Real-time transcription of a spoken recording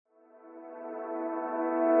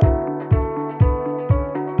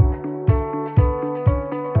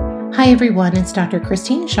Hi, everyone. It's Dr.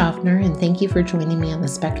 Christine Schaffner, and thank you for joining me on the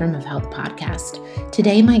Spectrum of Health podcast.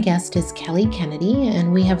 Today, my guest is Kelly Kennedy,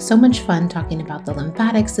 and we have so much fun talking about the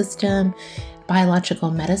lymphatic system, biological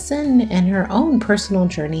medicine, and her own personal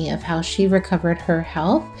journey of how she recovered her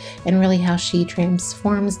health and really how she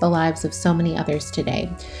transforms the lives of so many others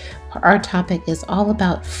today. Our topic is all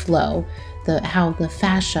about flow, how the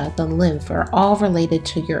fascia, the lymph are all related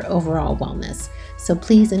to your overall wellness. So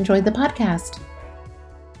please enjoy the podcast.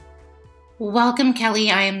 Welcome, Kelly.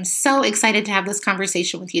 I am so excited to have this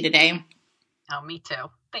conversation with you today. Oh, me too.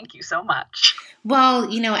 Thank you so much. Well,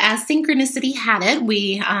 as synchronicity had it,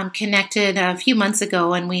 we connected a few months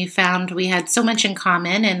ago and we found we had so much in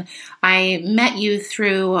common. And I met you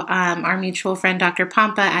through our mutual friend, Dr.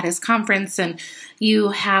 Pompa, at his conference. And you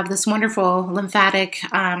have this wonderful lymphatic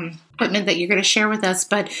equipment that you're going to share with us.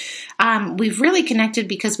 But we've really connected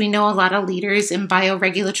because we know a lot of leaders in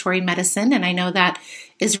bioregulatory medicine. And I know that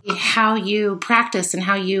is how you practice and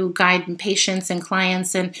how you guide patients and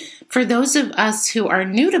clients. And for those of us who are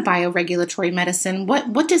new to bioregulatory medicine,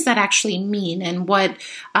 what does that actually mean? And what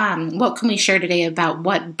can we share today about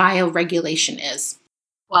what bioregulation is?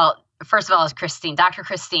 Well, first of all, as Dr.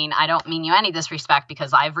 Christine, I don't mean you any disrespect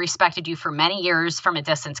because I've respected you for many years from a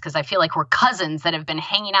distance because I feel like we're cousins that have been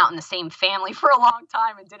hanging out in the same family for a long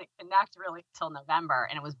time and didn't connect really until November.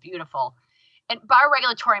 And it was beautiful. And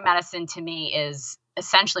bioregulatory medicine to me is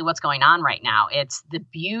essentially what's going on right now. It's the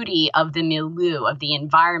beauty of the milieu, of the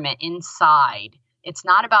environment inside. It's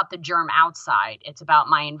not about the germ outside. It's about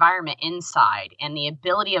my environment inside and the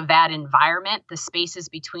ability of that environment, the spaces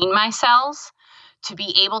between my cells, to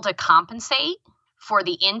be able to compensate for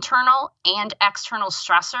the internal and external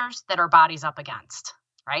stressors that our body's up against,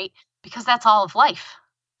 right? Because that's all of life.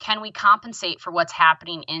 Can we compensate for what's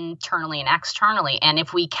happening internally and externally? And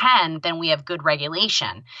if we can, then we have good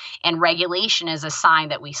regulation. And regulation is a sign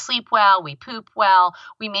that we sleep well, we poop well,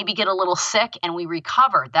 we maybe get a little sick and we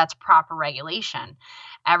recover. That's proper regulation.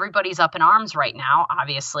 Everybody's up in arms right now,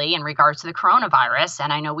 obviously, in regards to the coronavirus.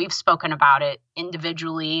 And I know we've spoken about it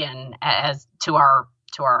individually and as to our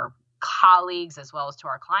colleagues as well as to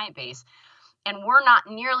our client base. And we're not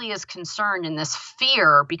nearly as concerned in this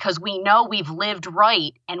fear because we know we've lived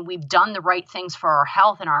right and we've done the right things for our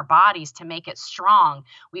health and our bodies to make it strong.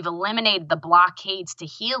 We've eliminated the blockades to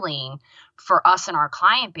healing for us and our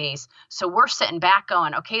client base. So we're sitting back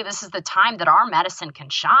going, okay, this is the time that our medicine can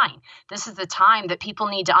shine. This is the time that people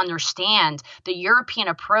need to understand the European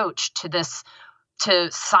approach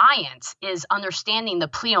to science is understanding the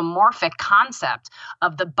pleomorphic concept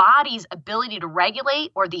of the body's ability to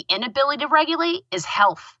regulate or the inability to regulate is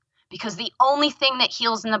health. Because the only thing that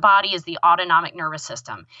heals in the body is the autonomic nervous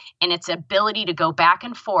system and its ability to go back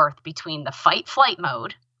and forth between the fight-flight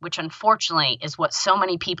mode, which unfortunately is what so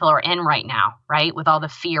many people are in right now, right? With all the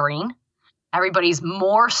fearing, everybody's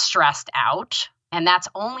more stressed out, and that's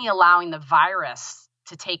only allowing the virus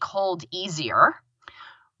to take hold easier.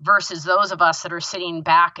 Versus those of us that are sitting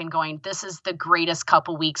back and going, this is the greatest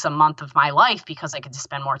couple weeks, a month of my life because I get to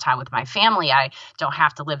spend more time with my family. I don't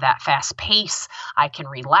have to live that fast pace. I can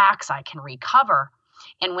relax. I can recover.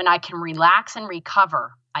 And when I can relax and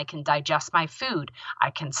recover, I can digest my food. I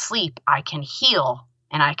can sleep. I can heal.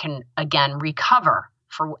 And I can, again, recover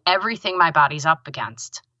for everything my body's up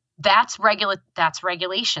against. That's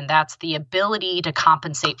regulation. That's the ability to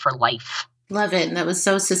compensate for life. Love it. And that was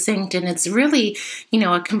so succinct. And it's really,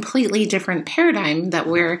 a completely different paradigm that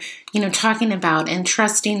we're, talking about and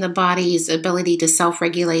trusting the body's ability to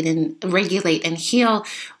self-regulate and regulate and heal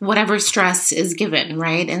whatever stress is given,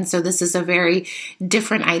 right? And so this is a very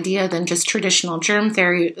different idea than just traditional germ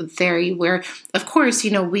theory where, of course,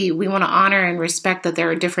 we want to honor and respect that there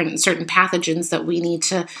are certain pathogens that we need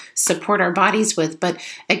to support our bodies with. But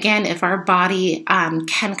again, if our body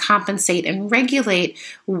can compensate and regulate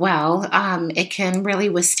well, it can really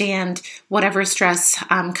withstand whatever stress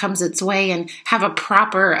comes its way and have a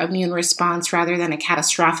proper immune response rather than a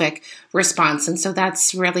catastrophic response. And so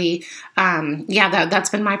that's really, that's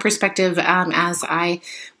been my perspective as I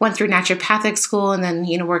went through naturopathic school and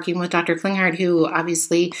then, working with Dr. Klinghardt, who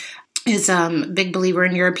obviously is a big believer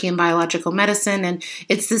in European biological medicine. And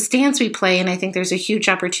it's the stance we play. And I think there's a huge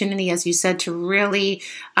opportunity, as you said, to really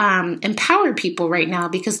empower people right now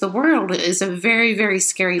because the world is a very, very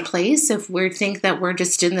scary place if we think that we're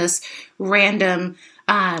just in this random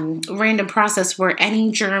process where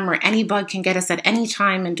any germ or any bug can get us at any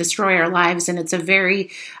time and destroy our lives. And it's a very,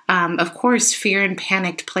 of course, fear and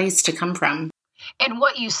panicked place to come from. And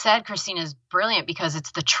what you said, Christine, is brilliant because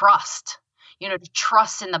it's the trust. to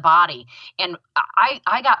trust in the body. And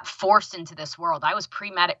I got forced into this world. I was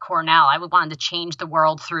pre-med at Cornell. I wanted to change the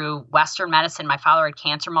world through Western medicine. My father had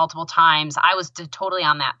cancer multiple times. I was totally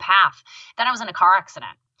on that path. Then I was in a car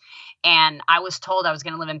accident. And I was told I was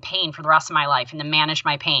going to live in pain for the rest of my life and to manage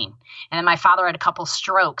my pain. And then my father had a couple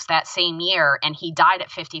strokes that same year, and he died at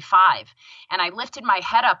 55. And I lifted my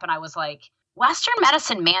head up and I was like, Western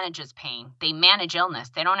medicine manages pain. They manage illness.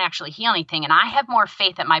 They don't actually heal anything. And I have more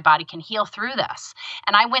faith that my body can heal through this.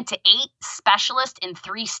 And I went to 8 specialists in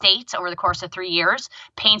 3 states over the course of 3 years,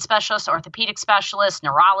 pain specialists, orthopedic specialists,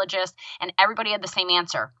 neurologists, and everybody had the same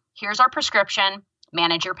answer. Here's our prescription.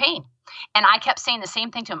 Manage your pain. And I kept saying the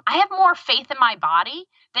same thing to him. I have more faith in my body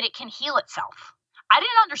that it can heal itself. I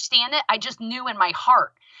didn't understand it. I just knew in my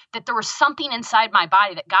heart that there was something inside my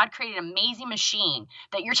body, that God created an amazing machine,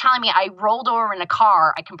 that you're telling me I rolled over in a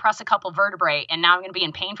car, I compressed a couple vertebrae, and now I'm going to be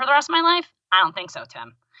in pain for the rest of my life? I don't think so,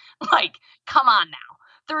 Tim. Like, come on now.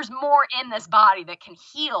 There's more in this body that can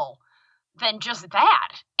heal than just that.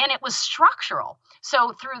 And it was structural.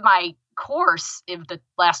 So through my course of the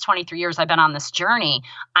last 23 years I've been on this journey,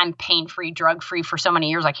 I'm pain-free, drug-free for so many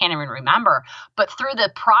years I can't even remember. But through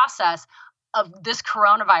the process of this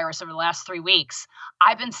coronavirus over the last 3 weeks,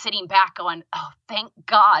 I've been sitting back going, oh, thank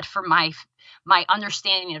God for my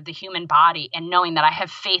understanding of the human body, and knowing that I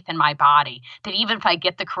have faith in my body, that even if I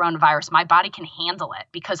get the coronavirus, my body can handle it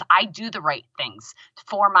because I do the right things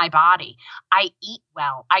for my body. I eat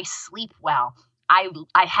well. I sleep well.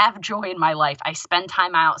 I have joy in my life. I spend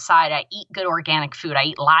time outside. I eat good organic food. I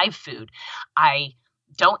eat live food. I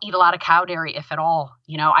don't eat a lot of cow dairy, if at all.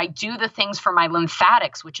 I do the things for my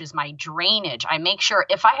lymphatics, which is my drainage. I make sure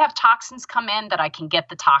if I have toxins come in that I can get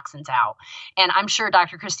the toxins out. And I'm sure,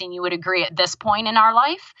 Dr. Christine, you would agree at this point in our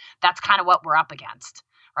life, that's kind of what we're up against,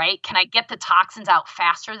 right? Can I get the toxins out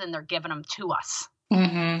faster than they're giving them to us?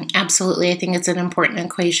 Mm-hmm. Absolutely. I think it's an important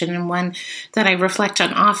equation, and one that I reflect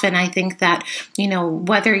on often. I think that,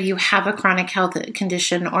 whether you have a chronic health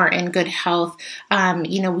condition or in good health,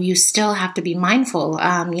 you still have to be mindful.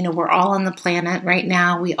 We're all on the planet right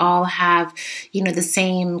now. We all have, the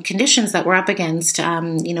same conditions that we're up against,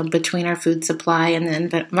 between our food supply and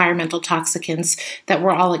the environmental toxicants that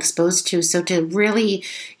we're all exposed to. So to really,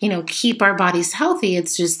 keep our bodies healthy,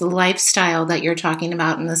 it's just the lifestyle that you're talking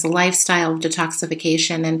about, and this lifestyle of detoxification.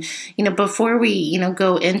 And, before we,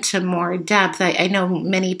 go into more depth, I know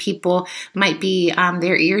many people might be,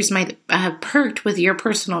 their ears might have perked with your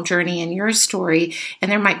personal journey and your story.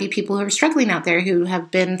 And there might be people who are struggling out there who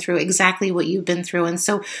have been through exactly what you've been through. And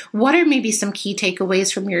so what are maybe some key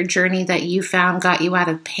takeaways from your journey that you found got you out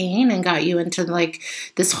of pain and got you into like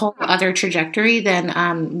this whole other trajectory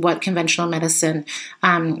than what conventional medicine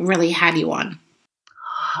really had you on?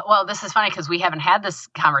 Well, this is funny because we haven't had this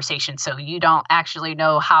conversation, so you don't actually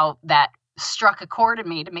know how that struck a chord in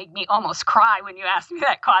me to make me almost cry when you asked me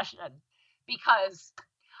that question, because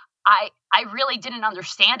I really didn't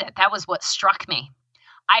understand it. That was what struck me.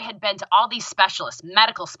 I had been to all these specialists,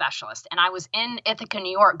 medical specialists, and I was in Ithaca,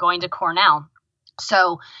 New York, going to Cornell.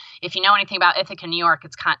 So if you know anything about Ithaca, New York,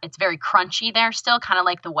 it's very crunchy there still, kind of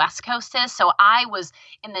like the West Coast is. So I was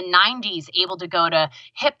in the 90s able to go to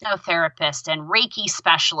hypnotherapists and Reiki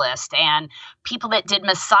specialists and people that did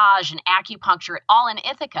massage and acupuncture, all in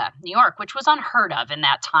Ithaca, New York, which was unheard of in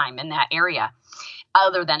that time, in that area,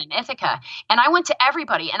 other than in Ithaca. And I went to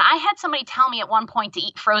everybody. And I had somebody tell me at one point to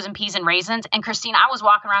eat frozen peas and raisins. And Christine, I was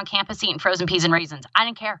walking around campus eating frozen peas and raisins. I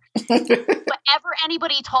didn't care. Whatever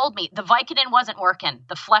anybody told me, the Vicodin wasn't working.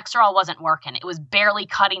 The Flexerol wasn't working. It was barely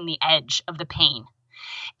cutting the edge of the pain.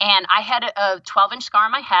 And I had a 12-inch scar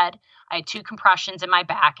on my head. I had 2 compressions in my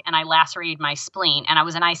back, and I lacerated my spleen. And I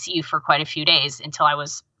was in ICU for quite a few days until I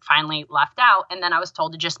was finally left out. And then I was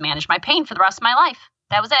told to just manage my pain for the rest of my life.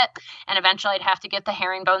 That was it. And eventually I'd have to get the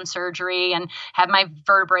herringbone surgery and have my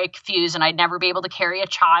vertebrae fused, and I'd never be able to carry a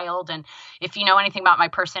child. And if you know anything about my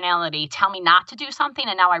personality, tell me not to do something,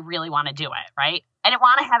 and now I really want to do it, right? I didn't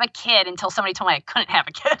want to have a kid until somebody told me I couldn't have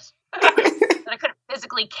a kid. That I couldn't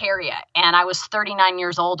physically carry it. And I was 39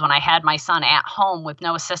 years old when I had my son at home with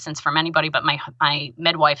no assistance from anybody but my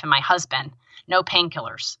midwife and my husband. No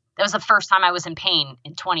painkillers. That was the first time I was in pain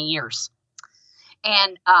in 20 years.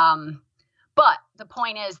 And but the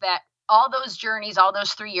point is that all those journeys, all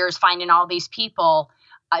those 3 years, finding all these people,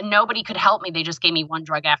 nobody could help me. They just gave me one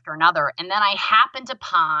drug after another. And then I happened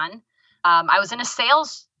upon, I was in a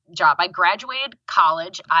sales job. I graduated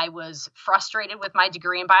college. I was frustrated with my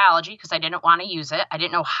degree in biology because I didn't want to use it. I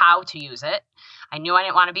didn't know how to use it. I knew I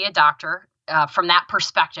didn't want to be a doctor from that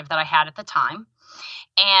perspective that I had at the time.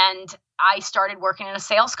 And I started working in a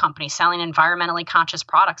sales company selling environmentally conscious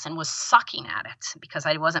products and was sucking at it because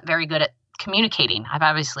I wasn't very good at communicating. I've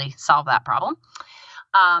obviously solved that problem.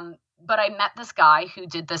 But I met this guy who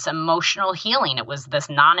did this emotional healing. It was this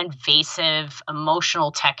non-invasive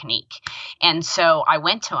emotional technique. And so I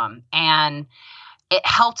went to him, and it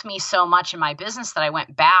helped me so much in my business that I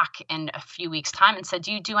went back in a few weeks' time and said,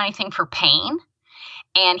 do you do anything for pain?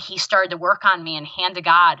 And he started to work on me, and hand to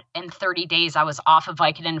God, in 30 days, I was off of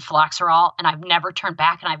Vicodin and Flexerol, and I've never turned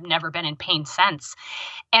back, and I've never been in pain since.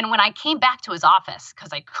 And when I came back to his office,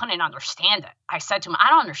 because I couldn't understand it, I said to him, I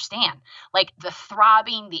don't understand. Like, the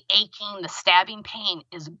throbbing, the aching, the stabbing pain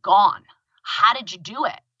is gone. How did you do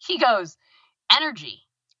it? He goes, energy.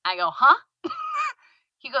 I go, huh?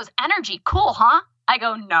 He goes, energy. Cool, huh? I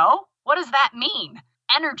go, no. What does that mean?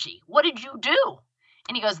 Energy. What did you do?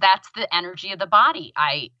 And he goes, that's the energy of the body.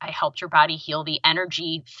 I helped your body heal the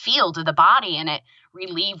energy field of the body, and it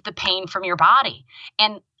relieved the pain from your body.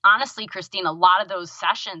 And honestly, Christine, a lot of those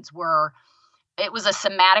sessions it was a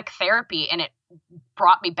somatic therapy, and it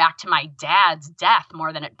brought me back to my dad's death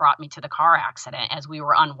more than it brought me to the car accident as we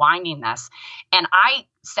were unwinding this. And I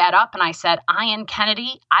sat up and I said, Ian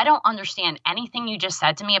Kennedy, I don't understand anything you just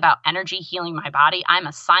said to me about energy healing my body. I'm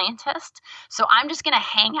a scientist, so I'm just going to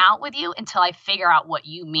hang out with you until I figure out what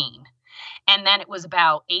you mean. And then it was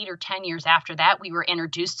about 8 or 10 years after that, we were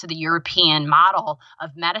introduced to the European model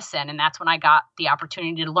of medicine. And that's when I got the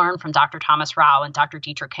opportunity to learn from Dr. Thomas Rao and Dr.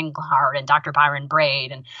 Dietrich Kinglhard and Dr. Byron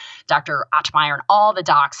Braid and Dr. Ochmeyer and all the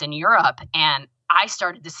docs in Europe. And I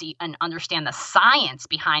started to see and understand the science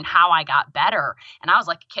behind how I got better. And I was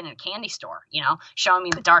like a kid in a candy store, showing me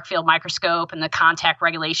the dark field microscope and the contact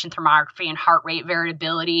regulation thermography and heart rate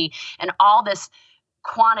variability and all this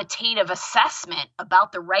quantitative assessment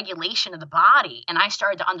about the regulation of the body. And I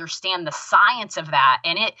started to understand the science of that,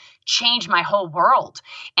 and it changed my whole world.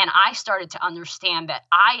 And I started to understand that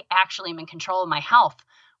I actually am in control of my health,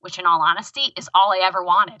 which in all honesty is all I ever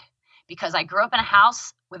wanted, because I grew up in a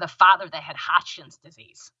house with a father that had Hodgkin's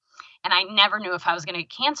disease, and I never knew if I was going to get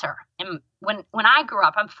cancer. And when I grew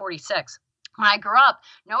up, I'm 46. When I grew up,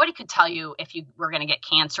 nobody could tell you if you were going to get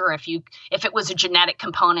cancer, or if it was a genetic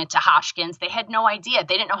component to Hodgkin's. They had no idea.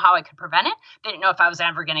 They didn't know how I could prevent it. They didn't know if I was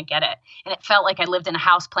ever going to get it. And it felt like I lived in a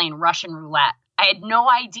house playing Russian roulette. I had no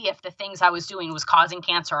idea if the things I was doing was causing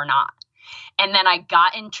cancer or not. And then I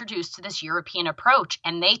got introduced to this European approach,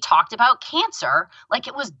 and they talked about cancer like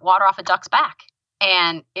it was water off a duck's back.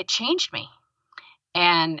 And it changed me.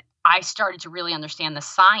 And I started to really understand the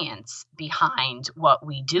science behind what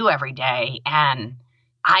we do every day. And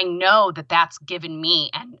I know that that's given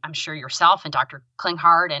me, and I'm sure yourself and Dr.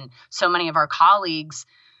 Klinghardt and so many of our colleagues,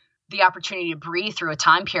 the opportunity to breathe through a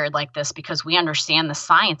time period like this, because we understand the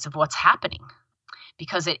science of what's happening.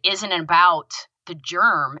 Because it isn't about the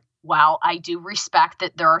germ. While I do respect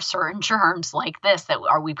that there are certain germs like this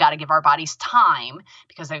we've got to give our bodies time,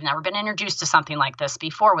 because they've never been introduced to something like this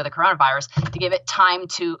before with a coronavirus, to give it time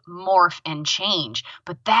to morph and change.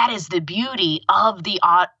 But that is the beauty of the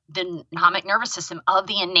autonomic nervous system, of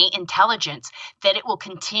the innate intelligence, that it will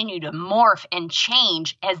continue to morph and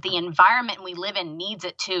change as the environment we live in needs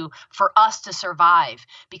it to, for us to survive,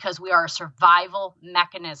 because we are a survival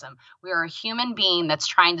mechanism. We are a human being that's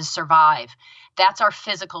trying to survive. That's our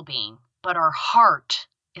physical being, but our heart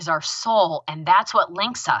is our soul, and that's what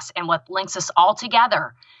links us and what links us all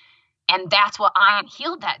together. And that's what I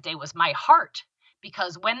healed that day, was my heart,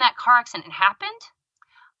 because when that car accident happened,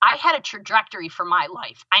 I had a trajectory for my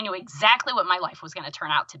life. I knew exactly what my life was going to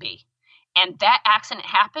turn out to be. And that accident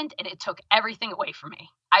happened, and it took everything away from me.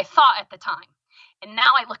 I thought at the time. And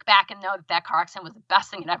now I look back and know that car accident was the best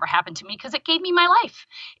thing that ever happened to me, because it gave me my life.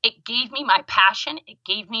 It gave me my passion. It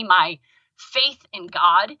gave me my faith in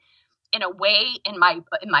God in a way in my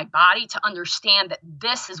body to understand that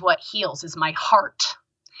this is what heals, is my heart.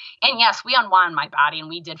 And yes, we unwound my body, and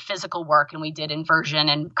we did physical work, and we did inversion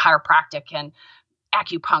and chiropractic and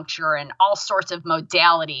acupuncture and all sorts of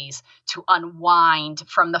modalities to unwind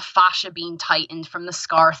from the fascia being tightened, from the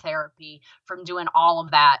scar therapy, from doing all of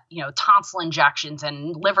that, tonsil injections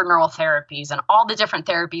and liver neural therapies and all the different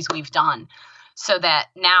therapies we've done. So that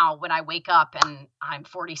now when I wake up and I'm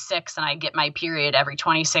 46 and I get my period every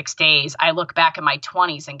 26 days, I look back at my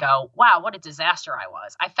 20s and go, wow, what a disaster I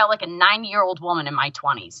was. I felt like a 9-year-old woman in my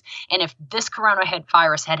 20s. And if this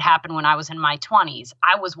coronavirus had happened when I was in my 20s,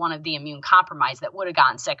 I was one of the immune compromised that would have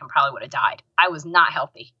gotten sick and probably would have died. I was not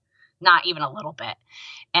healthy, not even a little bit.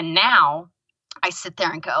 And now I sit there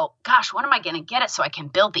and go, gosh, when am I going to get it so I can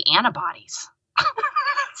build the antibodies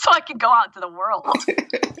so I can go out into the world?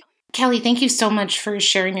 Kelly, thank you so much for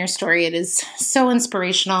sharing your story. It is so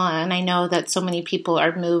inspirational, and I know that so many people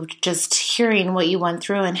are moved just hearing what you went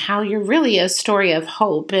through and how you're really a story of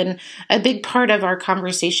hope. And a big part of our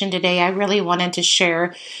conversation today, I really wanted to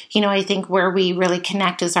share, I think where we really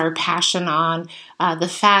connect is our passion on the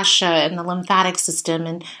fascia and the lymphatic system.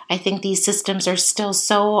 And I think these systems are still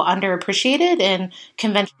so underappreciated in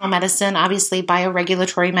conventional medicine. Obviously,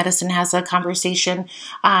 bioregulatory medicine has a conversation,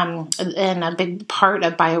 and a big part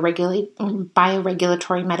of bioregulatory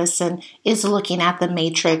medicine is looking at the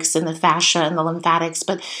matrix and the fascia and the lymphatics.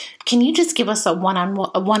 But can you just give us a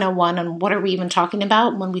 101 on what are we even talking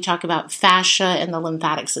about when we talk about fascia and the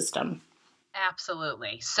lymphatic system?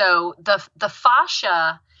 Absolutely. So the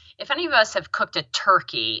fascia, if any of us have cooked a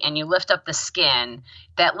turkey and you lift up the skin,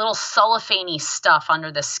 that little cellophane stuff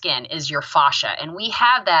under the skin is your fascia. And we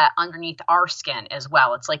have that underneath our skin as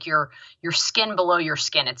well. It's like your skin below your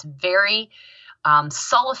skin. It's very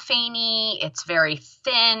cellophane, it's very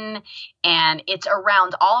thin, and it's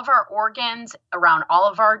around all of our organs, around all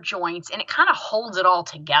of our joints, and it kind of holds it all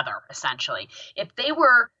together, essentially. If they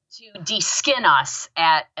were to de-skin us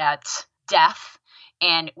at death,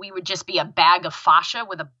 and we would just be a bag of fascia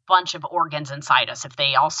with a bunch of organs inside us if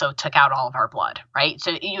they also took out all of our blood, right?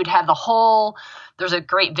 So you'd have there's a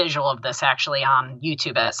great visual of this actually on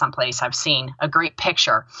YouTube at some place. I've seen a great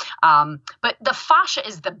picture. But the fascia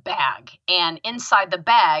is the bag, and inside the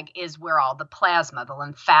bag is where all the plasma, the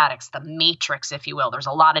lymphatics, the matrix, if you will, there's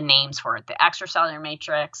a lot of names for it, the extracellular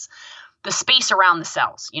matrix, the space around the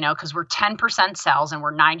cells, because we're 10% cells and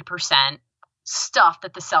we're 90% stuff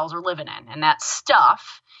that the cells are living in. And that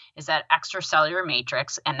stuff is that extracellular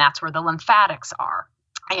matrix, and that's where the lymphatics are.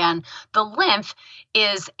 And the lymph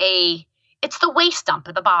is it's the waste dump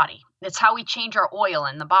of the body. It's how we change our oil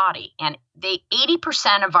in the body. And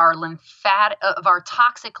 80% of our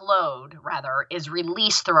toxic load, is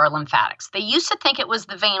released through our lymphatics. They used to think it was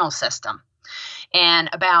the venal system. And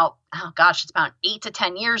it's about 8 to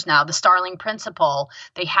 10 years now, the Starling principle,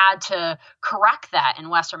 they had to correct that in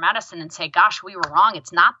Western medicine and say, gosh, we were wrong.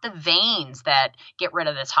 It's not the veins that get rid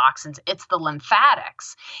of the toxins. It's the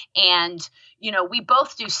lymphatics. And, we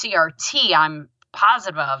both do CRT. I'm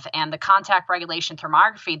positive of, and the contact regulation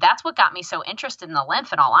thermography. That's what got me so interested in the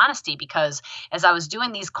lymph, in all honesty, because as I was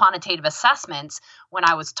doing these quantitative assessments, when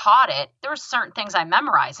I was taught it, there were certain things I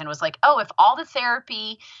memorized, and it was like, oh, if all the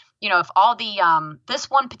therapy, if all the, this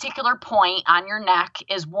one particular point on your neck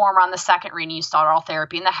is warm on the second reading, you start all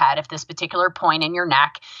therapy in the head. If this particular point in your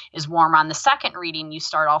neck is warm on the second reading, you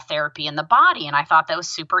start all therapy in the body. And I thought that was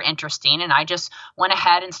super interesting. And I just went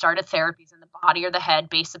ahead and started therapies in the body or the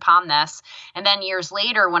head based upon this. And then years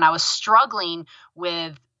later, when I was struggling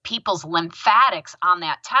with people's lymphatics on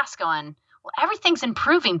that test, going, well, everything's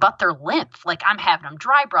improving but their lymph. Like, I'm having them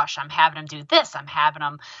dry brush, I'm having them do this, I'm having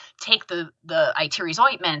them take the Iteries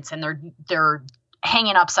ointments, and they're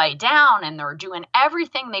hanging upside down, and they're doing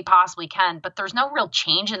everything they possibly can, but there's no real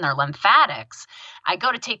change in their lymphatics. I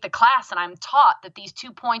go to take the class, and I'm taught that these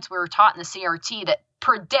 2 points we were taught in the CRT that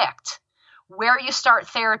predict where you start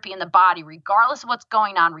therapy in the body, regardless of what's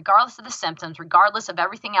going on, regardless of the symptoms, regardless of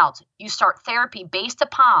everything else, you start therapy based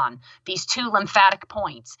upon these 2 lymphatic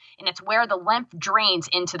points. And it's where the lymph drains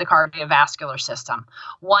into the cardiovascular system.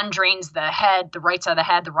 One drains the head, the right side of the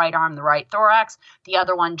head, the right arm, the right thorax. The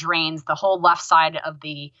other one drains the whole left side of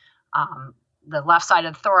the left side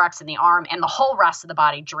of the thorax and the arm, and the whole rest of the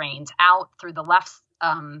body drains out through the left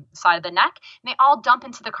side of the neck, and they all dump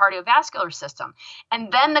into the cardiovascular system.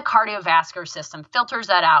 And then the cardiovascular system filters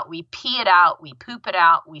that out. We pee it out, we poop it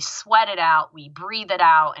out, we sweat it out, we breathe it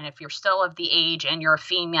out. And if you're still of the age and you're a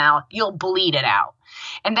female, you'll bleed it out.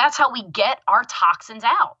 And that's how we get our toxins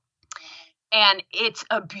out. And it's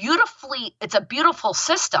a beautiful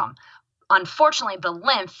system. Unfortunately, the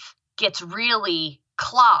lymph gets really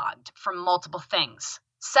clogged from multiple things.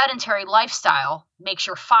 Sedentary lifestyle makes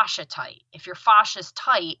your fascia tight. If your fascia is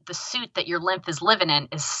tight, the suit that your lymph is living in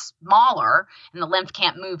is smaller, and the lymph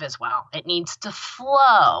can't move as well. It needs to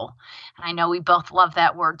flow. And I know we both love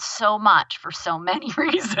that word so much for so many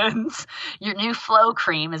reasons. Your new Flow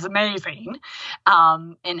cream is amazing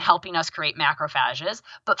in helping us create macrophages.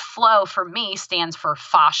 But flow for me stands for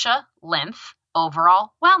fascia, lymph,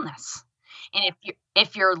 overall wellness. And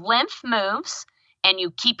if your lymph moves, and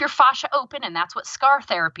you keep your fascia open, and that's what scar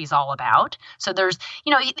therapy is all about. So there's,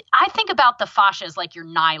 I think about the fascia as like your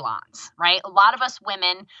nylons, right? A lot of us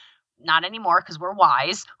women, not anymore because we're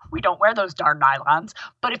wise, we don't wear those darn nylons.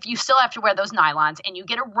 But if you still have to wear those nylons and you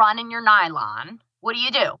get a run in your nylon, what do?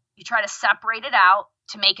 You try to separate it out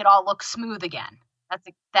to make it all look smooth again.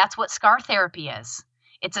 That's what scar therapy is.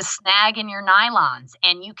 It's a snag in your nylons,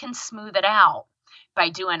 and you can smooth it out. by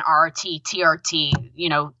doing RT, TRT.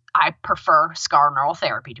 I prefer scar neural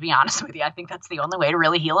therapy, to be honest with you. I think that's the only way to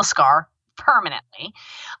really heal a scar permanently.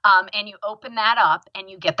 And you open that up and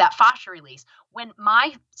you get that fascia release. When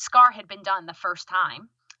my scar had been done the first time,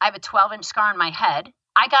 I have a 12-inch scar on my head.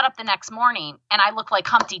 I got up the next morning and I looked like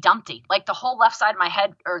Humpty Dumpty, like the whole left side of my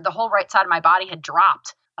head or the whole right side of my body had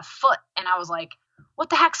dropped a foot. And I was like, what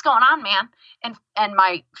the heck's going on, man? And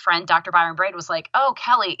my friend, Dr. Byron Braid, was like, oh,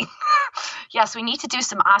 Kelly, yes, we need to do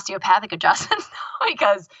some osteopathic adjustments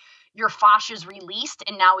because your fascia is released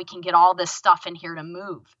and now we can get all this stuff in here to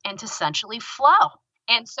move and to essentially flow.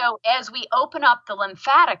 And so as we open up the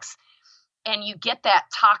lymphatics and you get that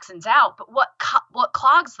toxins out, but what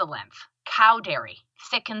clogs the lymph? Cow dairy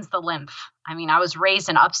thickens the lymph. I mean, I was raised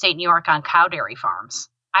in upstate New York on cow dairy farms.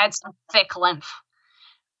 I had some thick lymph.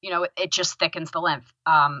 It just thickens the lymph.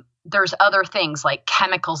 There's other things like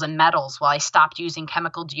chemicals and metals. Well, I stopped using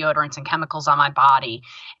chemical deodorants and chemicals on my body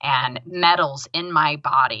and metals in my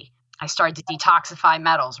body. I started to detoxify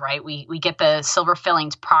metals, right? We get the silver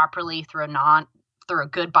fillings properly through a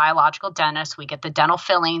good biological dentist. We get the dental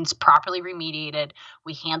fillings properly remediated.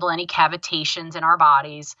 We handle any cavitations in our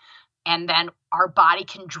bodies. And then our body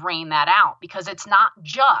can drain that out because it's not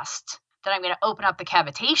just that I'm going to open up the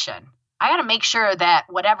cavitation. I got to make sure that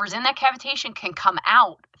whatever's in that cavitation can come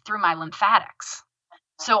out through my lymphatics.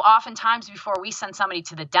 So oftentimes before we send somebody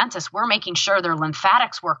to the dentist, we're making sure their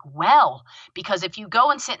lymphatics work well. Because if you go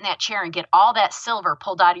and sit in that chair and get all that silver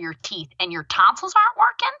pulled out of your teeth and your tonsils aren't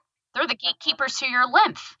working, they're the gatekeepers to your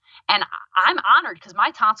lymph. And I'm honored because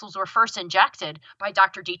my tonsils were first injected by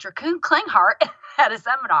Dr. Dietrich Klinghardt at a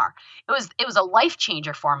seminar. It was a life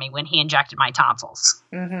changer for me when he injected my tonsils.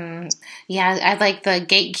 Mm-hmm. Yeah, I like the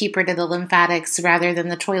gatekeeper to the lymphatics rather than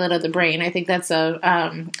the toilet of the brain. I think that's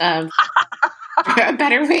a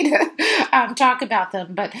better way to talk about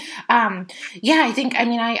them. But I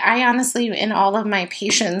honestly, in all of my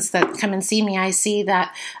patients that come and see me, I see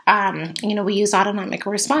that, we use autonomic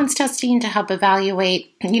response testing to help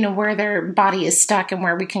evaluate, where their body is stuck and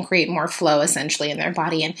where we can create more flow essentially in their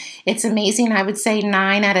body. And it's amazing. I would say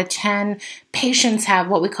 9 out of 10 patients have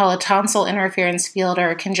what we call a tonsil interference field or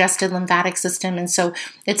a congested lymphatic system. And so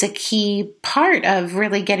it's a key part of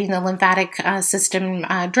really getting the lymphatic system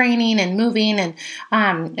draining and moving. And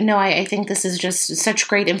I think this is just such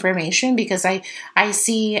great information because I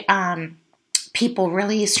see people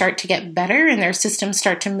really start to get better and their systems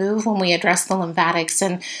start to move when we address the lymphatics.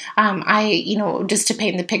 And just to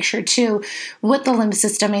paint the picture too, with the lymph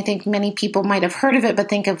system, I think many people might have heard of it, but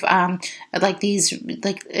think of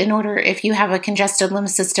if you have a congested lymph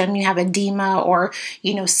system, you have edema or,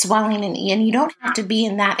 swelling and you don't have to be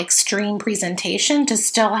in that extreme presentation to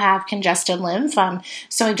still have congested lymph.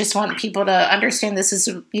 So I just want people to understand this is,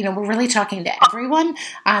 we're really talking to everyone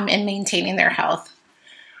and maintaining their health.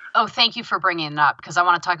 Oh, thank you for bringing it up because I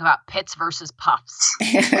want to talk about pits versus puffs.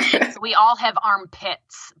 We all have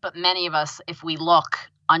armpits, but many of us, if we look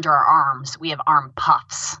under our arms, we have arm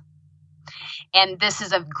puffs. And this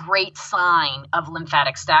is a great sign of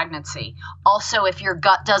lymphatic stagnancy. Also, if your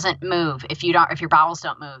gut doesn't move, if your bowels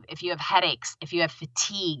don't move, if you have headaches, if you have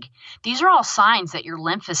fatigue, these are all signs that your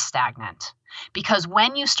lymph is stagnant. Because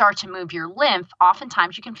when you start to move your lymph,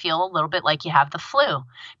 oftentimes you can feel a little bit like you have the flu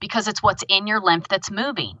because it's what's in your lymph that's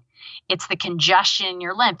moving. It's the congestion in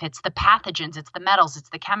your lymph. It's the pathogens. It's the metals. It's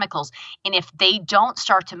the chemicals. And if they don't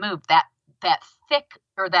start to move, that thick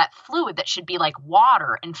or that fluid that should be like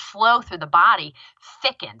water and flow through the body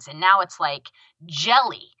thickens. And now it's like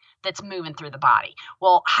jelly that's moving through the body.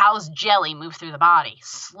 Well, how's jelly move through the body?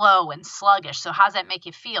 Slow and sluggish. So how's that make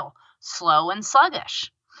you feel? Slow and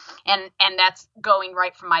sluggish. And that's going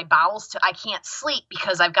right from my bowels to I can't sleep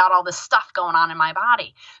because I've got all this stuff going on in my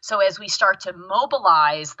body. So as we start to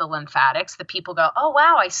mobilize the lymphatics, the people go, oh,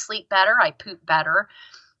 wow, I sleep better. I poop better.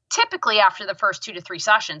 Typically after the first 2 to 3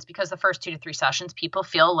 sessions, because the first 2 to 3 sessions, people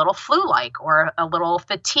feel a little flu-like or a little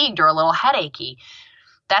fatigued or a little headachy.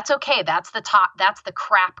 That's okay. That's the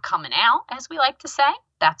crap coming out, as we like to say.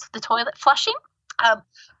 That's the toilet flushing.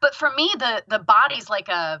 But for me, the body's like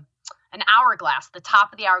an hourglass. The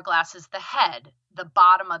top of the hourglass is the head. The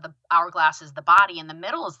bottom of the hourglass is the body, and the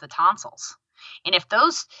middle is the tonsils. And if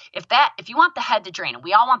you want the head to drain, and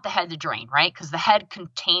we all want the head to drain, right? Because the head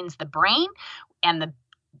contains the brain and the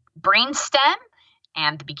brain stem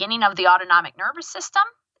and the beginning of the autonomic nervous system.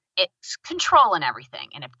 It's controlling everything.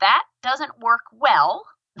 And if that doesn't work well,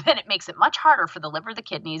 then it makes it much harder for the liver, the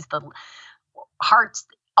kidneys, the hearts,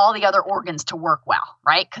 all the other organs to work well,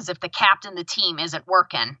 right? Because if the captain, the team isn't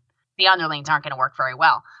working, the underlings aren't going to work very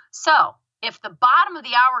well. So If the bottom of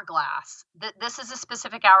the hourglass, this is a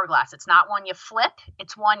specific hourglass. It's not one you flip.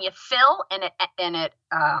 It's one you fill and it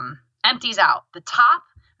empties out. The top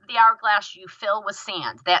of the hourglass you fill with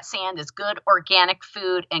sand. That sand is good organic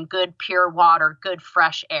food and good pure water, good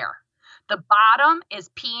fresh air. The bottom is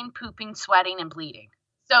peeing, pooping, sweating, and bleeding.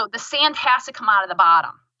 So the sand has to come out of the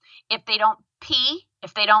bottom. If they don't pee,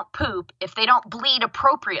 if they don't poop, if they don't bleed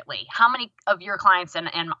appropriately, how many of your clients and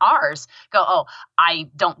ours go, oh, I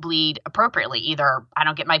don't bleed appropriately. Either I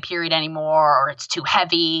don't get my period anymore, or it's too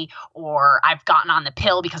heavy, or I've gotten on the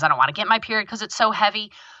pill because I don't want to get my period because it's so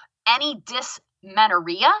heavy. Any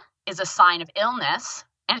dysmenorrhea is a sign of illness,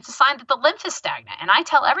 and it's a sign that the lymph is stagnant. And I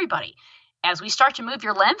tell everybody, as we start to move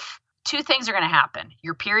your lymph, two things are going to happen.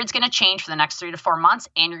 Your period's going to change for the next 3 to 4 months,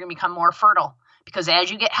 and you're going to become more fertile. Because as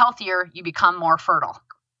you get healthier, you become more fertile.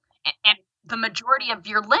 And the majority of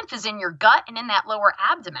your lymph is in your gut and in that lower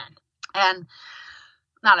abdomen. And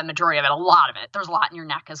not a majority of it, a lot of it. There's a lot in your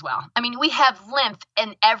neck as well. I mean, we have lymph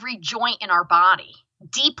in every joint in our body.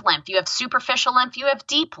 Deep lymph, you have superficial lymph, you have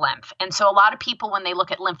deep lymph. And so a lot of people, when they look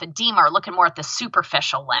at lymphedema, are looking more at the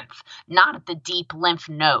superficial lymph, not at the deep lymph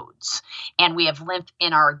nodes. And we have lymph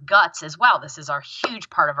in our guts as well. This is our huge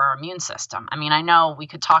part of our immune system. I mean, I know we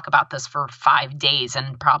could talk about this for 5 days,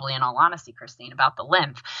 and probably in all honesty, Christine, about the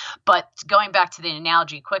lymph. But going back to the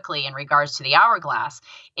analogy quickly in regards to the hourglass,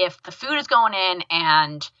 if the food is going in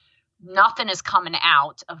and nothing is coming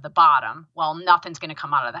out of the bottom, well, nothing's going to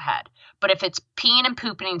come out of the head. But if it's peeing and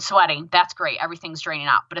pooping and sweating, that's great. Everything's draining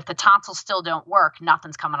out. But if the tonsils still don't work,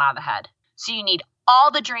 nothing's coming out of the head. So you need all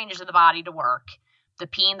the drainage of the body to work, the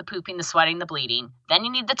peeing, the pooping, the sweating, the bleeding. Then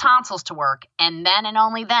you need the tonsils to work. And then and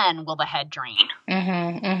only then will the head drain.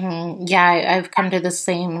 Mm-hmm, mm-hmm. Yeah, I've come to the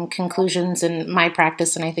same conclusions in my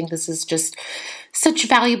practice. And I think this is just such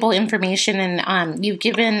valuable information. And you've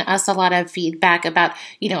given us a lot of feedback about,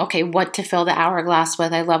 okay, what to fill the hourglass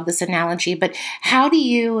with. I love this analogy. But how do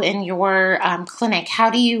you, in your clinic, how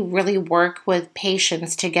do you really work with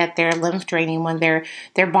patients to get their lymph draining when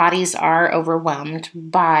their bodies are overwhelmed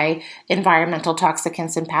by environmental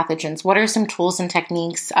toxicants and pathogens? What are some tools and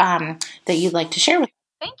techniques that you'd like to share with us?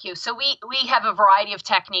 Thank you. So we have a variety of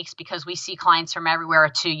techniques because we see clients from everywhere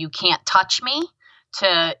to you can't touch me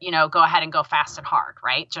to, go ahead and go fast and hard,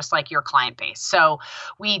 right? Just like your client base. So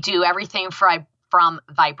we do everything from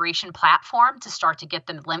vibration platform to start to get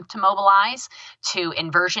the lymph to mobilize, to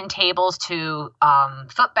inversion tables, to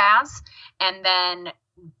foot baths. And then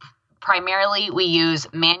primarily we use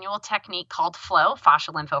manual technique called Flow,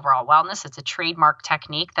 Fascia Lymph Overall Wellness. It's a trademark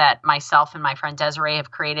technique that myself and my friend Desiree have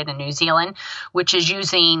created in New Zealand, which is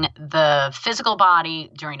using the physical body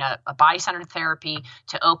during a body-centered therapy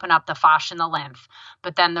to open up the fascia and the lymph.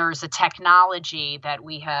 But then there's a technology that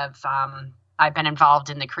we have I've been involved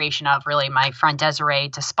in the creation of, really, my friend Desiree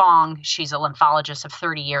Despong. She's a lymphologist of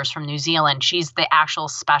 30 years from New Zealand. She's the actual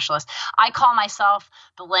specialist. I call myself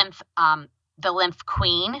the lymph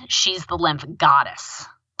queen. She's the lymph goddess.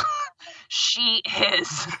 She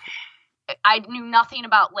is. I knew nothing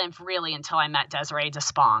about lymph really until I met Desiree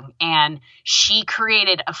Despong, and she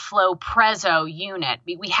created a Flow Prezzo unit.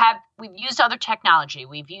 We've used other technology.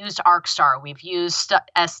 We've used ArcStar. We've used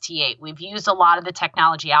ST8. We've used a lot of the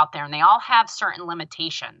technology out there, and they all have certain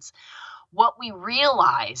limitations. What we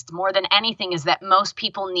realized more than anything is that most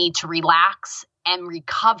people need to relax and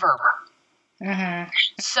recover. Mm-hmm.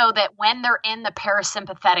 So that when they're in the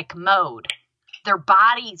parasympathetic mode, their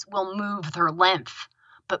bodies will move their lymph.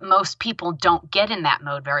 But most people don't get in that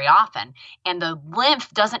mode very often. And the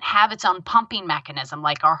lymph doesn't have its own pumping mechanism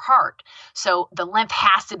like our heart. So the lymph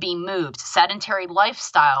has to be moved. Sedentary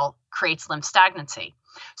lifestyle creates lymph stagnancy.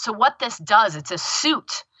 So what this does, it's a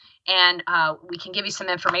suit. And we can give you some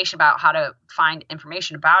information about how to find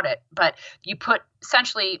information about it. But you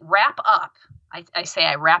essentially wrap up. I say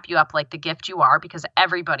I wrap you up like the gift you are, because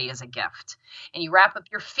everybody is a gift. And you wrap up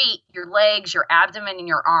your feet, your legs, your abdomen, and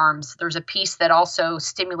your arms. There's a piece that also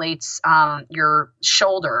stimulates your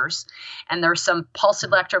shoulders. And there's some pulsed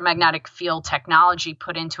electromagnetic field technology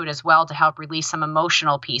put into it as well to help release some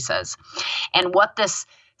emotional pieces. And what this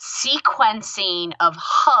sequencing of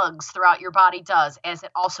hugs throughout your body does, as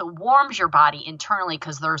it also warms your body internally,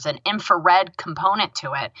 because there's an infrared component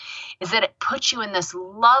to it, is that it puts you in this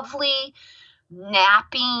lovely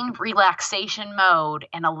napping relaxation mode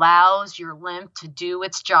and allows your lymph to do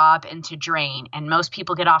its job and to drain. And most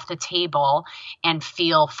people get off the table and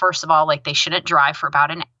feel, first of all, like they shouldn't drive for about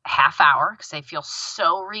a half hour because they feel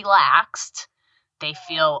so relaxed. They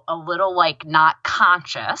feel a little like not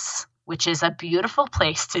conscious, which is a beautiful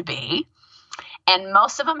place to be. And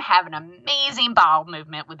most of them have an amazing bowel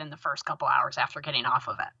movement within the first couple hours after getting off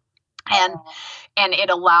of it. And and it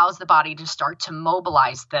allows the body to start to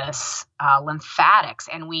mobilize this lymphatics.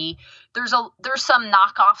 And there's some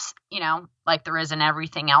knockoffs, like there is in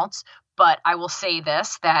everything else. But I will say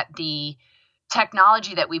this, that the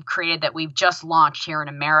technology that we've created, that we've just launched here in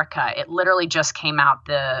America, it literally just came out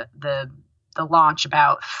the launch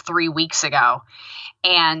about 3 weeks ago.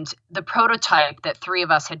 And the prototype that 3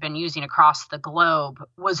 of us had been using across the globe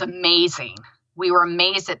was amazing. We were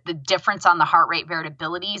amazed at the difference on the heart rate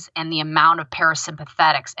variabilities and the amount of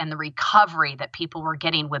parasympathetics and the recovery that people were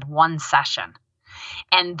getting with one session.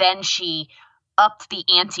 And then she upped the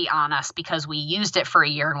ante on us because we used it for a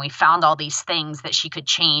year and we found all these things that she could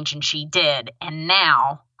change, and she did. And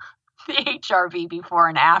now the HRV before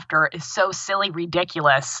and after is so silly,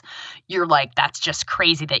 ridiculous. You're like, that's just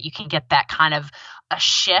crazy that you can get that kind of a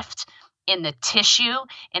shift in the tissue,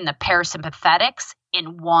 in the parasympathetics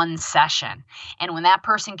in one session. And when that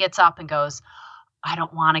person gets up and goes, I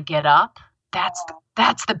don't want to get up, that's the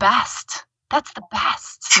best. That's the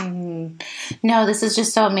best. Mm-hmm. No, this is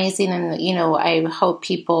just so amazing. And, I hope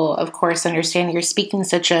people, of course, understand you're speaking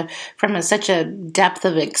from such a depth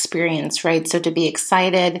of experience, right? So to be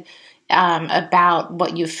excited about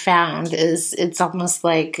what you've found it's almost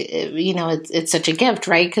like, it's such a gift,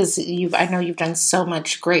 right? Because I know you've done so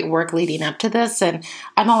much great work leading up to this. And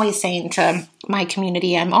I'm always saying to my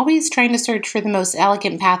community, I'm always trying to search for the most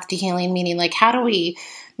elegant path to healing, meaning like, how do we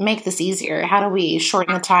make this easier? How do we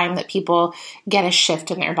shorten the time that people get a shift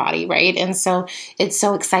in their body, right? And so it's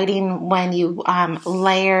so exciting when you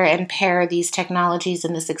layer and pair these technologies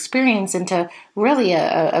and this experience into really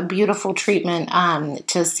a beautiful treatment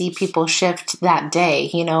to see people shift that day.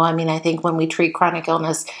 I think when we treat chronic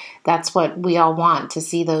illness, that's what we all want, to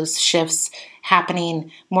see those shifts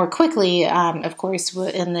happening more quickly, of course,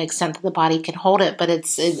 in the extent that the body can hold it. But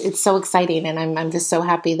it's so exciting, and I'm just so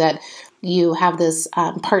happy that you have this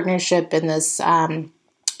partnership and this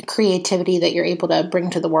creativity that you're able to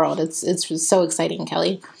bring to the world. It's so exciting,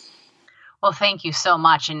 Kelly. Well, thank you so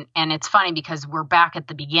much. And it's funny because we're back at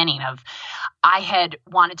the beginning of, I had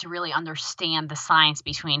wanted to really understand the science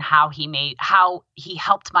between how he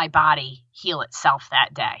helped my body heal itself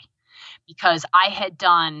that day, because I had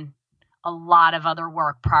done a lot of other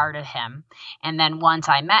work prior to him. And then once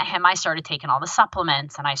I met him, I started taking all the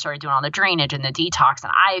supplements and I started doing all the drainage and the detox.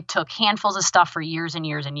 And I took handfuls of stuff for years and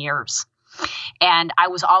years and years. And I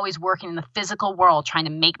was always working in the physical world, trying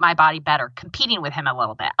to make my body better, competing with him a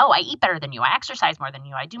little bit. Oh, I eat better than you. I exercise more than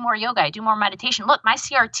you. I do more yoga. I do more meditation. Look, my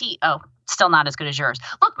CRT. Oh, it's still not as good as yours.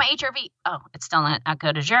 Look, my HRV. Oh, it's still not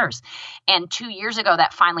good as yours. And 2 years ago,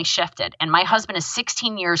 that finally shifted. And my husband is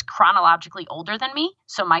 16 years chronologically older than me.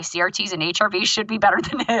 So my CRTs and HRVs should be better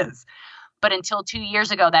than his. But until 2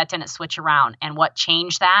 years ago, that didn't switch around. And what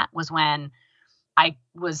changed that was when I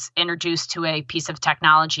was introduced to a piece of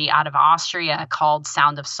technology out of Austria called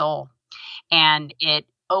Sound of Soul. And it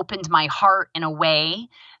opened my heart in a way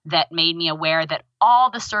that made me aware that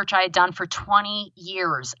all the search I had done for 20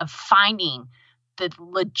 years of finding the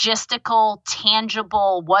logistical,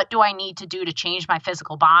 tangible, what do I need to do to change my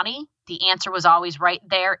physical body? The answer was always right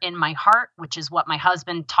there in my heart, which is what my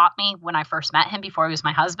husband taught me when I first met him before he was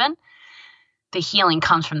my husband. The healing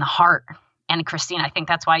comes from the heart. And Christine, I think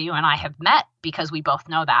that's why you and I have met, because we both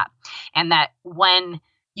know that. And that when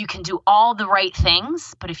you can do all the right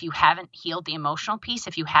things, but if you haven't healed the emotional piece,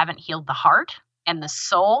 if you haven't healed the heart and the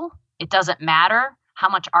soul, it doesn't matter how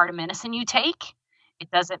much artemisinin you take.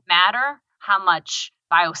 It doesn't matter how much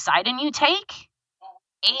biocidin you take.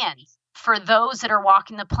 And for those that are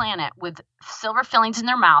walking the planet with silver fillings in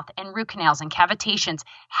their mouth and root canals and cavitations,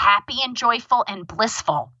 happy and joyful and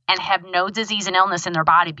blissful, and have no disease and illness in their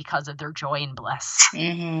body because of their joy and bliss.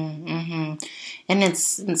 Mm-hmm, mm-hmm. And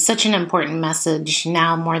it's such an important message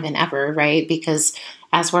now more than ever, right? Because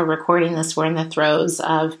as we're recording this, we're in the throes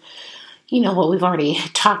of what we've already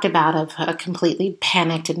talked about, of a completely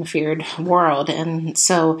panicked and feared world. And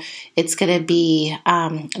so it's going to be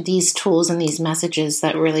these tools and these messages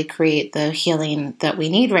that really create the healing that we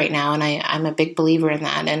need right now. And I'm a big believer in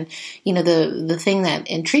that. And, the thing that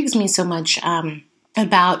intrigues me so much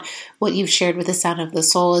about what you've shared with the Sound of the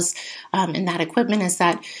Soul is, and that equipment is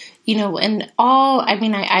that,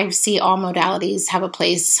 I see all modalities have a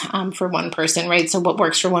place for one person, right? So what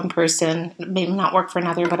works for one person may not work for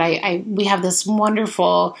another, but we have this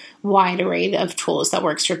wonderful wide array of tools that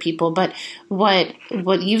works for people. But what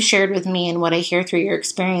you've shared with me and what I hear through your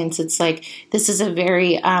experience, it's like this is a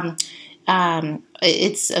very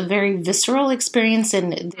it's a very visceral experience,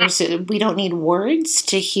 and we don't need words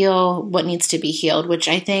to heal what needs to be healed, which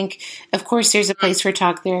I think, of course, there's a place for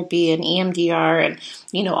talk therapy and EMDR and,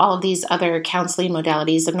 all of these other counseling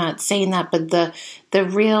modalities. I'm not saying that, but the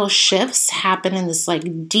real shifts happen in this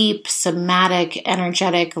like deep, somatic,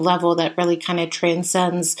 energetic level that really kind of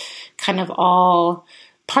transcends kind of all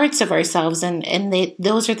parts of ourselves. And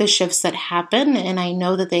those are the shifts that happen. And I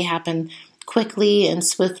know that they happen quickly and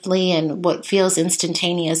swiftly and what feels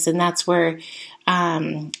instantaneous. And that's where,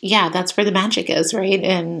 that's where the magic is, right?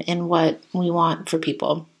 And what we want for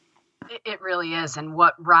people. It really is. And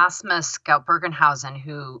what Rasmus Gaup-Bergenhausen,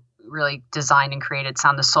 who really designed and created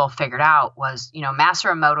Sound of Soul, figured out was,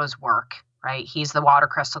 Masaru Emoto's work, right? He's the water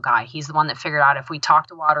crystal guy. He's the one that figured out if we talk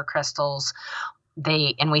to water crystals,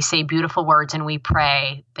 and we say beautiful words and we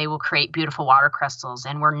pray, they will create beautiful water crystals.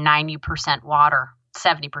 And we're 90% water.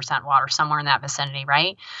 70% water, somewhere in that vicinity,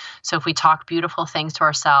 right? So if we talk beautiful things to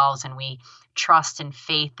ourselves and we trust and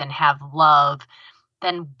faith and have love,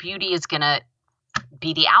 then beauty is going to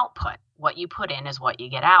be the output. What you put in is what you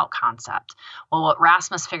get out concept. Well, what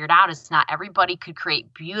Rasmus figured out is not everybody could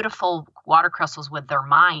create beautiful water crystals with their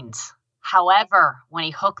minds. However, when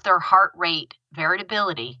he hooked their heart rate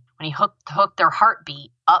variability, when he hooked their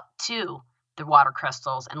heartbeat up to the water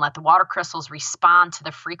crystals and let the water crystals respond to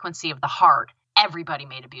the frequency of the heart, everybody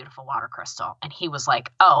made a beautiful water crystal. And he was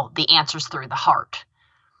like, oh, the answer's through the heart.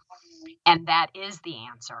 And that is the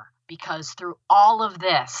answer, because through all of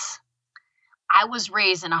this, I was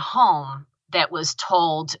raised in a home that was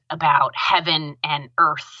told about heaven and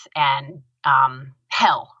earth and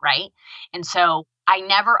hell, right? And so I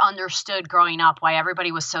never understood growing up why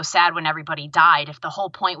everybody was so sad when everybody died if the whole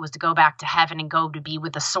point was to go back to heaven and go to be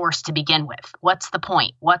with the source to begin with. What's the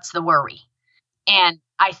point? What's the worry? And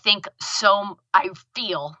I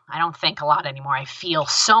don't think a lot anymore. I feel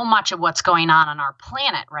so much of what's going on our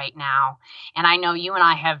planet right now. And I know you and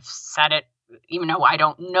I have said it, even though I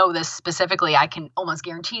don't know this specifically, I can almost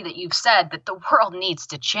guarantee that you've said that the world needs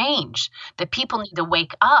to change, that people need to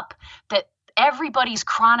wake up, that everybody's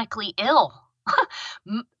chronically ill.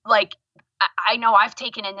 Like, I know I've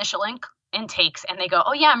taken initial intakes and they go,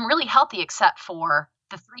 oh yeah, I'm really healthy except for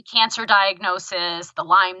the 3 cancer diagnosis, the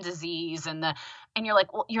Lyme disease, and you're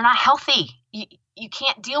like, well, you're not healthy. You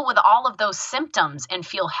can't deal with all of those symptoms and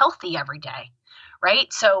feel healthy every day,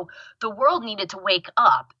 right? So the world needed to wake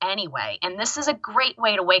up anyway. And this is a great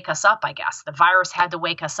way to wake us up, I guess. The virus had to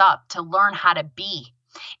wake us up to learn how to be.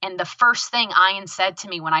 And the first thing Ian said to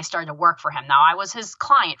me when I started to work for him, now I was his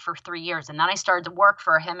client for 3 years, and then I started to work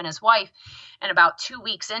for him and his wife. And about 2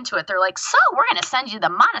 weeks into it, they're like, so we're going to send you to the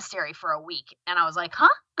monastery for a week. And I was like, huh?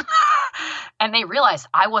 And they realized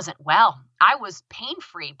I wasn't well. I was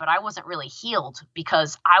pain-free, but I wasn't really healed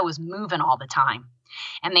because I was moving all the time.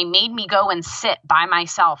 And they made me go and sit by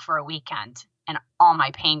myself for a weekend, and all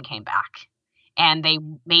my pain came back. And they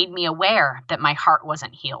made me aware that my heart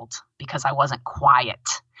wasn't healed because I wasn't quiet.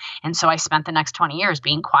 And so I spent the next 20 years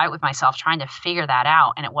being quiet with myself, trying to figure that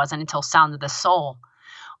out. And it wasn't until Sound of the Soul,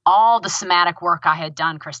 all the somatic work I had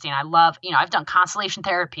done, Christine, I love, I've done constellation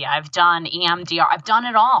therapy, I've done EMDR, I've done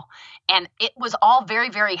it all. And it was all very,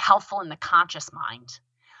 very helpful in the conscious mind.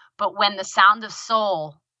 But when the Sound of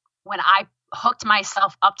Soul, when I hooked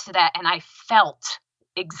myself up to that and I felt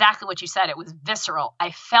exactly what you said, it was visceral.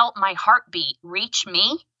 I felt my heartbeat reach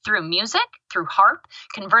me through music, through harp,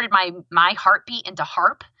 converted my heartbeat into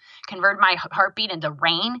harp, converted my heartbeat into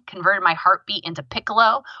rain, converted my heartbeat into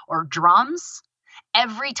piccolo or drums.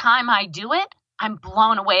 Every time I do it, I'm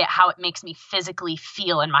blown away at how it makes me physically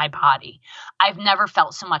feel in my body. I've never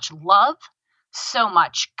felt so much love, so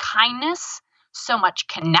much kindness, so much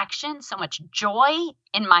connection, so much joy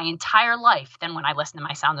in my entire life than when I listen to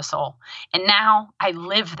my Sound of Soul. And now I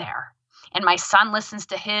live there. And my son listens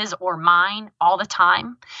to his or mine all the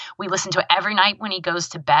time. We listen to it every night when he goes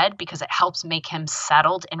to bed because it helps make him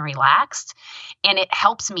settled and relaxed. And it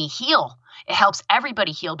helps me heal. It helps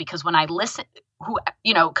everybody heal because when I listen,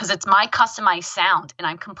 because it's my customized sound and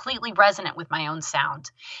I'm completely resonant with my own sound.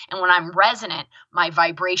 And when I'm resonant, my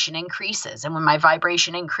vibration increases. And when my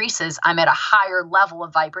vibration increases, I'm at a higher level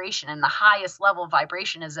of vibration. And the highest level of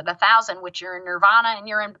vibration is at 1,000, which you're in nirvana and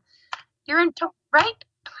you're in, right?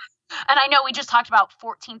 And I know we just talked about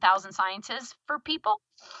 14,000 sciences for people,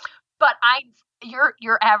 but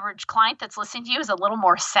your average client that's listening to you is a little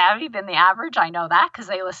more savvy than the average. I know that because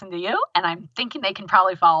they listen to you, and I'm thinking they can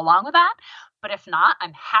probably follow along with that. But if not,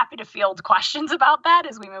 I'm happy to field questions about that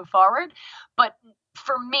as we move forward. But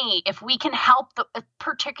for me, if we can help,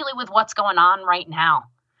 particularly with what's going on right now,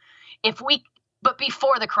 if we But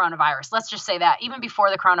before the coronavirus, let's just say that, even before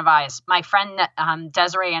the coronavirus, my friend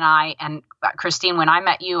Desiree and I, and Christine, when I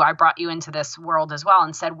met you, I brought you into this world as well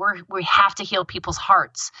and said, we have to heal people's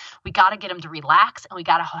hearts. We got to get them to relax, and we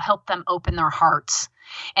got to help them open their hearts.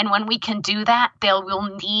 And when we can do that, they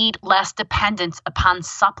will need less dependence upon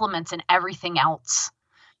supplements and everything else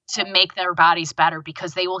to make their bodies better,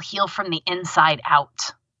 because they will heal from the inside out.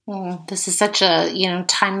 This is such a,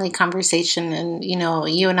 timely conversation, and,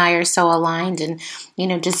 you and I are so aligned, and,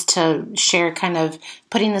 just to share, kind of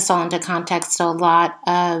putting this all into context, a lot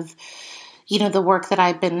of, the work that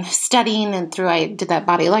I've been studying, and I did that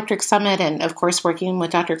Body Electric Summit, and of course working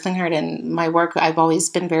with Dr. Klinghardt and my work, I've always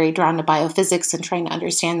been very drawn to biophysics and trying to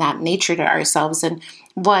understand that nature to ourselves. And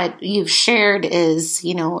what you've shared is,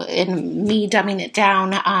 in me dumbing it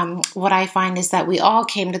down, what I find is that we all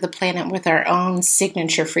came to the planet with our own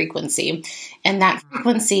signature frequency, and that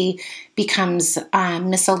frequency becomes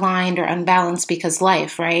misaligned or unbalanced because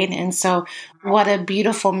life, right? And so what a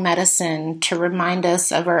beautiful medicine to remind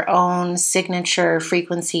us of our own signature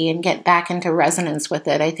frequency and get back into resonance with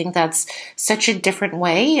it. I think that's such a different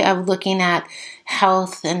way of looking at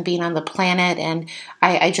health and being on the planet. And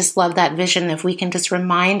I just love that vision. If we can just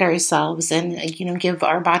remind ourselves and, give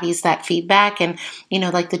our bodies that feedback, and,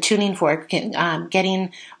 like the tuning fork,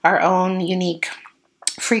 getting our own unique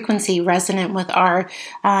frequency resonant with our,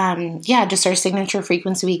 just our signature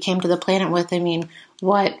frequency we came to the planet with. I mean,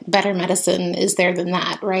 what better medicine is there than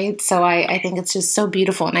that, right? So I think it's just so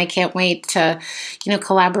beautiful, and I can't wait to,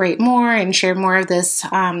 collaborate more and share more of this,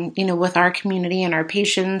 with our community and our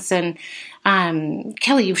patients. And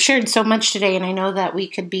Kelly, you've shared so much today, and I know that we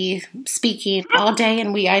could be speaking all day,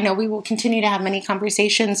 and I know we will continue to have many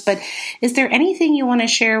conversations, but is there anything you want to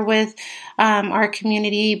share with our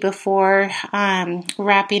community before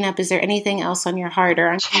wrapping up? Is there anything else on your heart or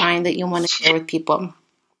on your mind that you want to share with people?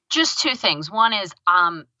 Just two things. One is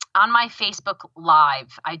on my Facebook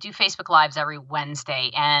Live. I do Facebook Lives every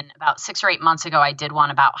Wednesday, and about 6 or 8 months ago, I did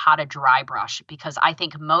one about how to dry brush, because I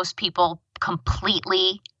think most people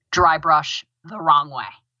completely dry brush the wrong way,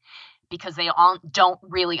 because they all don't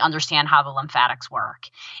really understand how the lymphatics work.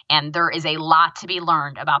 And there is a lot to be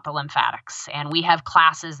learned about the lymphatics. And we have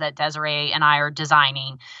classes that Desiree and I are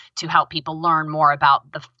designing to help people learn more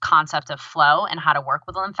about the concept of flow and how to work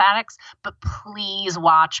with the lymphatics. But please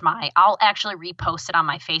watch I'll actually repost it on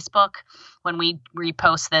my Facebook when we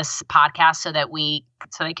repost this podcast so they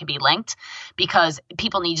can be linked, because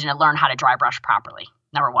people need to learn how to dry brush properly.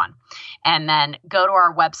 Number one. And then go to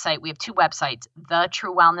our website. We have two websites,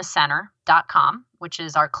 thetruewellnesscenter.com, which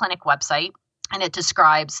is our clinic website, and it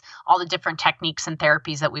describes all the different techniques and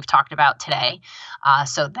therapies that we've talked about today.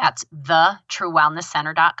 So that's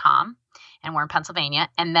thetruewellnesscenter.com, and we're in Pennsylvania.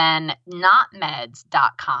 And then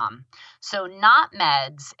notmeds.com. So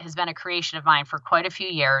NotMeds has been a creation of mine for quite a few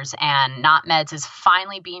years, and NotMeds is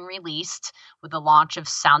finally being released with the launch of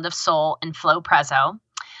Sound of Soul and Flow Prezzo.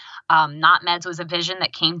 NotMeds was a vision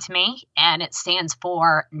that came to me, and it stands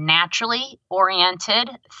for Naturally Oriented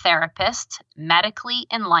Therapist, Medically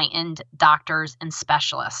Enlightened Doctors and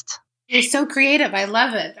Specialists. You're so creative. I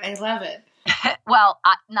love it. I love it. Well,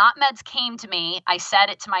 NotMeds came to me. I said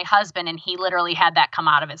it to my husband, and he literally had that come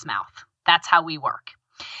out of his mouth. That's how we work.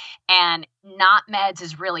 And NotMeds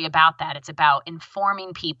is really about that. It's about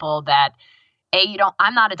informing people that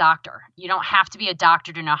I'm not a doctor. You don't have to be a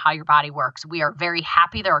doctor to know how your body works. We are very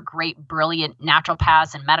happy. There are great, brilliant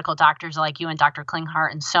naturopaths and medical doctors like you and Dr.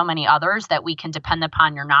 Klinghardt and so many others that we can depend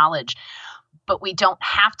upon your knowledge. But we don't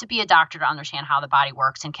have to be a doctor to understand how the body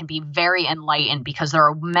works, and can be very enlightened, because there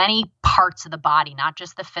are many parts of the body, not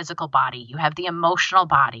just the physical body. You have the emotional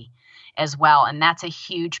body as well. And that's a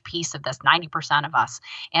huge piece of this, 90% of us.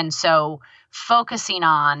 And so focusing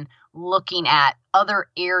on looking at other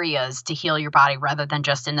areas to heal your body rather than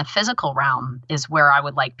just in the physical realm is where I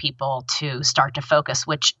would like people to start to focus,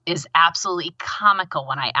 which is absolutely comical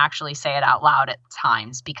when I actually say it out loud at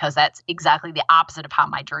times, because that's exactly the opposite of how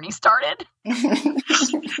my journey started.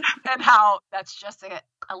 And how that's just a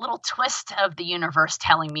little twist of the universe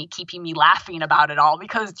telling me, keeping me laughing about it all,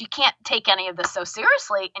 because you can't take any of this so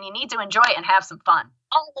seriously, and you need to enjoy it and have some fun.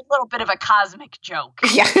 All a little bit of a cosmic joke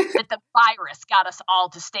that the virus got us all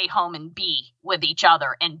to stay home and be with each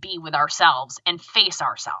other and be with ourselves and face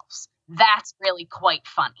ourselves. That's really quite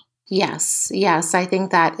funny. Yes. I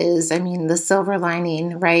think that is, the silver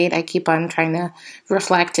lining, right? I keep on trying to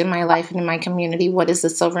reflect in my life and in my community, what is the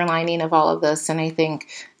silver lining of all of this? And I think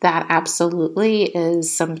that absolutely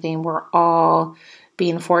is something we're all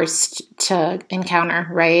being forced to encounter,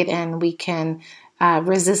 right? And we can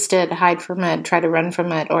resist it, hide from it, try to run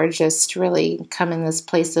from it, or just really come in this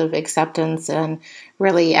place of acceptance and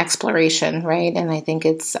really exploration, right? And I think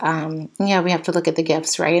it's, we have to look at the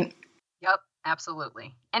gifts, right? Yep,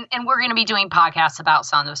 absolutely. And we're going to be doing podcasts about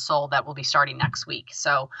Sound of Soul that will be starting next week.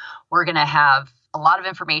 So we're going to have a lot of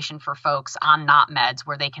information for folks on Not Meds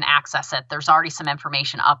where they can access it. There's already some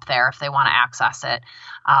information up there if they want to access it.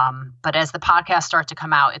 But as the podcasts start to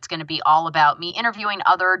come out, it's going to be all about me interviewing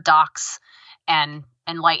other docs and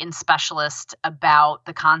enlightened specialists about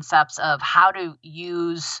the concepts of how to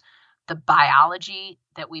use the biology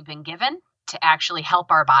that we've been given to actually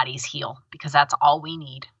help our bodies heal, because that's all we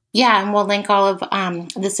need. Yeah, and we'll link all of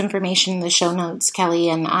this information in the show notes, Kelly.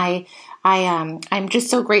 And I'm just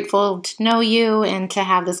so grateful to know you and to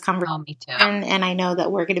have this conversation. Oh, me too. And I know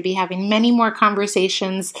that we're going to be having many more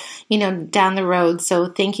conversations, down the road. So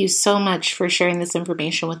thank you so much for sharing this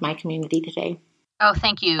information with my community today. Oh,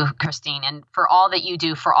 thank you, Christine, and for all that you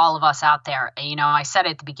do for all of us out there. I said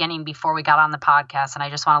at the beginning before we got on the podcast, and I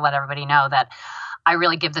just want to let everybody know that I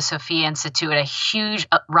really give the Sophia Institute a huge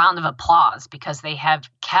round of applause, because they have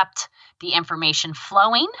kept the information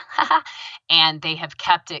flowing and they have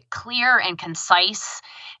kept it clear and concise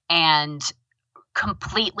and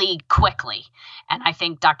completely quickly. And I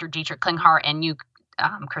think Dr. Dietrich Klinghardt and you,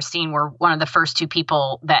 Christine, were one of the first two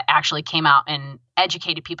people that actually came out and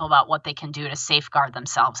educated people about what they can do to safeguard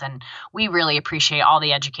themselves. And we really appreciate all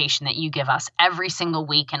the education that you give us every single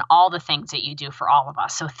week and all the things that you do for all of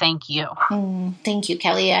us. So thank you. Thank you,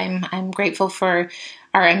 Kelly. I'm grateful for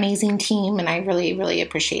our amazing team, and I really, really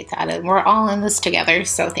appreciate that. And we're all in this together,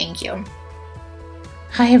 so thank you.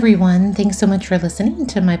 Hi, everyone. Thanks so much for listening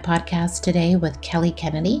to my podcast today with Kelly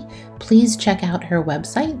Kennedy. Please check out her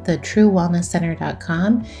website,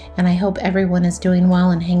 thetruewellnesscenter.com, and I hope everyone is doing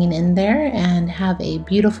well and hanging in there, and have a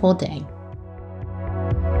beautiful day.